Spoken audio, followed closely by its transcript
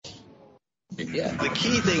Yeah. The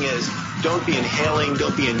key thing is don't be inhaling,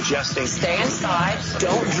 don't be ingesting. Stay inside,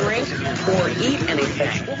 don't drink or eat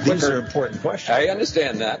anything. These are important questions. I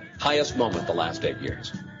understand that. Highest moment the last 8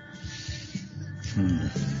 years.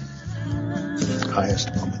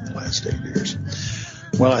 Highest moment the last 8 years.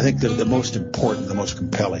 Well, I think the most important, the most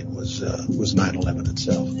compelling was 9/11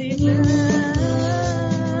 itself.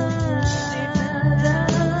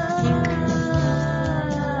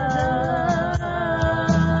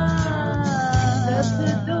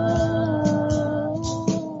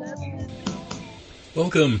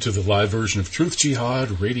 Welcome to the live version of Truth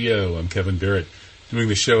Jihad Radio. I'm Kevin Barrett, doing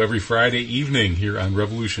the show every Friday evening here on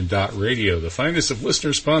Revolution.radio, the finest of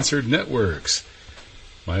listener-sponsored networks.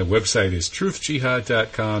 My website is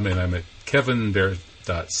truthjihad.com, and I'm at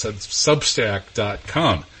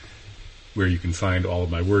kevinbarrett.substack.com, where you can find all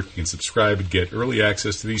of my work. You can subscribe and get early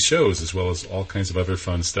access to these shows, as well as all kinds of other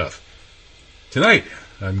fun stuff. Tonight,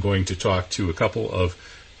 I'm going to talk to a couple of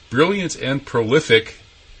brilliant and prolific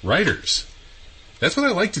writers. That's what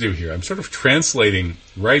I like to do here. I'm sort of translating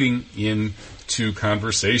writing into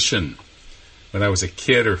conversation. When I was a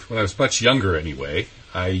kid, or when I was much younger anyway,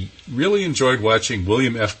 I really enjoyed watching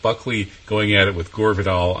William F. Buckley going at it with Gore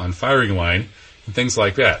Vidal on Firing Line and things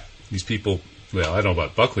like that. These people, well, I don't know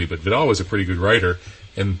about Buckley, but Vidal was a pretty good writer,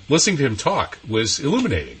 and listening to him talk was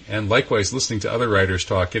illuminating. And likewise, listening to other writers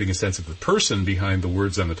talk, getting a sense of the person behind the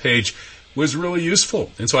words on the page was really useful.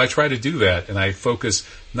 And so I try to do that, and I focus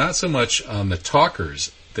not so much on the talkers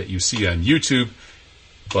that you see on YouTube,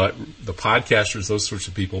 but the podcasters, those sorts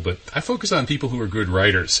of people, but I focus on people who are good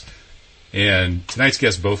writers. And tonight's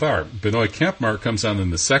guests both are. Benoit Kampmar comes on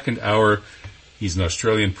in the second hour. He's an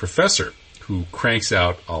Australian professor who cranks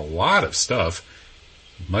out a lot of stuff,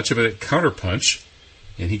 much of it at Counterpunch.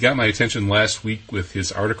 And he got my attention last week with his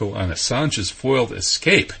article on Assange's foiled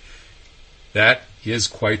escape. That is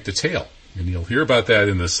quite the tale, and you'll hear about that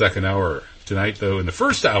in the second hour. Tonight, though, in the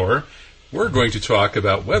first hour, we're going to talk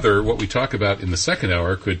about whether what we talk about in the second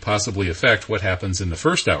hour could possibly affect what happens in the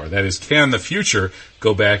first hour. That is, can the future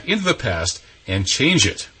go back into the past and change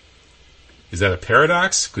it? Is that a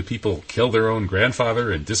paradox? Could people kill their own grandfather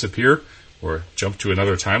and disappear, or jump to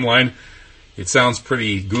another timeline? It sounds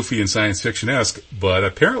pretty goofy and science fiction-esque, but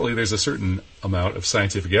apparently there's a certain amount of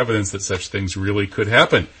scientific evidence that such things really could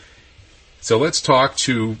happen. So let's talk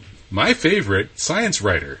to my favorite science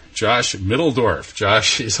writer, Josh Mitteldorf.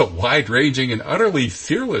 Josh is a wide-ranging and utterly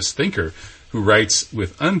fearless thinker who writes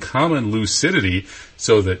with uncommon lucidity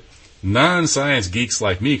so that non-science geeks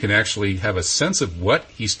like me can actually have a sense of what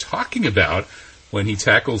he's talking about when he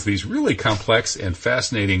tackles these really complex and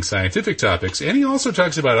fascinating scientific topics. And he also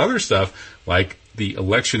talks about other stuff like the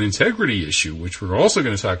election integrity issue, which we're also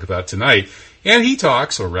going to talk about tonight. And he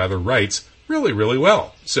talks, or rather writes, really, really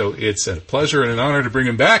well. So it's a pleasure and an honor to bring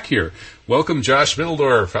him back here. Welcome, Josh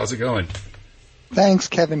Mitteldorf. How's it going? Thanks,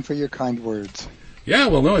 Kevin, for your kind words. Yeah,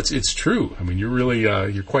 well, no, it's true. I mean, you're really,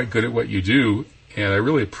 you're quite good at what you do, and I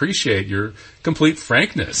really appreciate your complete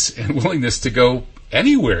frankness and willingness to go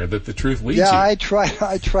anywhere that the truth leads you. Yeah, I try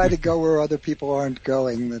to go where other people aren't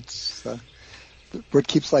going. That's what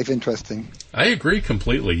keeps life interesting. I agree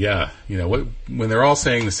completely, yeah. You know, when they're all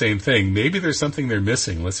saying the same thing, maybe there's something they're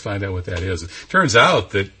missing. Let's find out what that is. It turns out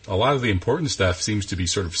that a lot of the important stuff seems to be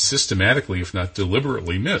sort of systematically, if not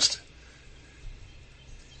deliberately, missed.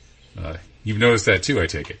 You've noticed that too, I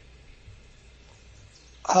take it.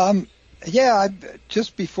 Yeah,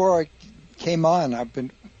 just before I came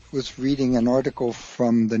on, was reading an article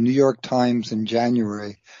from the New York Times in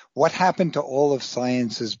January. What happened to all of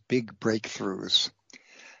science's big breakthroughs?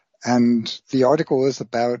 And the article is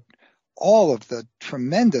about all of the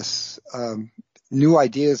tremendous new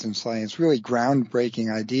ideas in science, really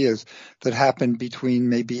groundbreaking ideas that happened between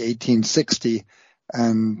maybe 1860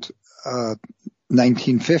 and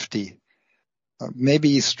 1950.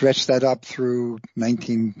 Maybe stretch that up through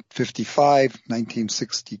 1955,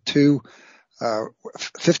 1962.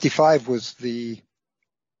 55 was the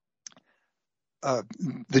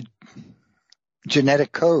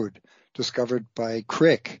genetic code discovered by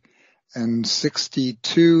Crick, and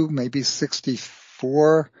 62, maybe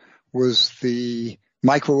 64 was the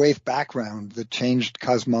microwave background that changed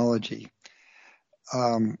cosmology.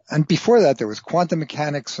 And before that, there was quantum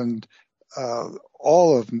mechanics and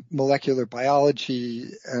all of molecular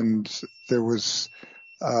biology, and there was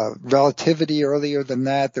relativity earlier than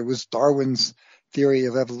that. There was Darwin's theory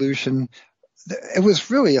of evolution. It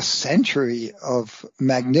was really a century of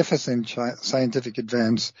magnificent scientific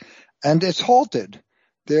advance, and it's halted.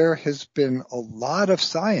 There has been a lot of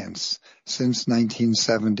science since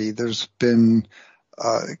 1970. There's been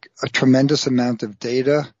a tremendous amount of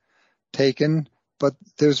data taken. but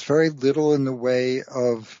there's very little in the way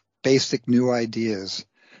of basic new ideas.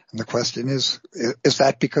 And the question is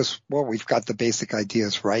that because, well, we've got the basic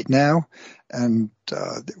ideas right now, and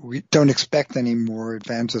we don't expect any more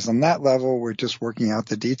advances on that level, we're just working out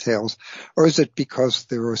the details? Or is it because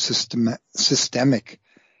there are systemic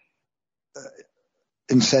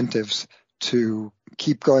incentives to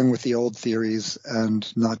keep going with the old theories and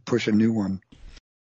not push a new one?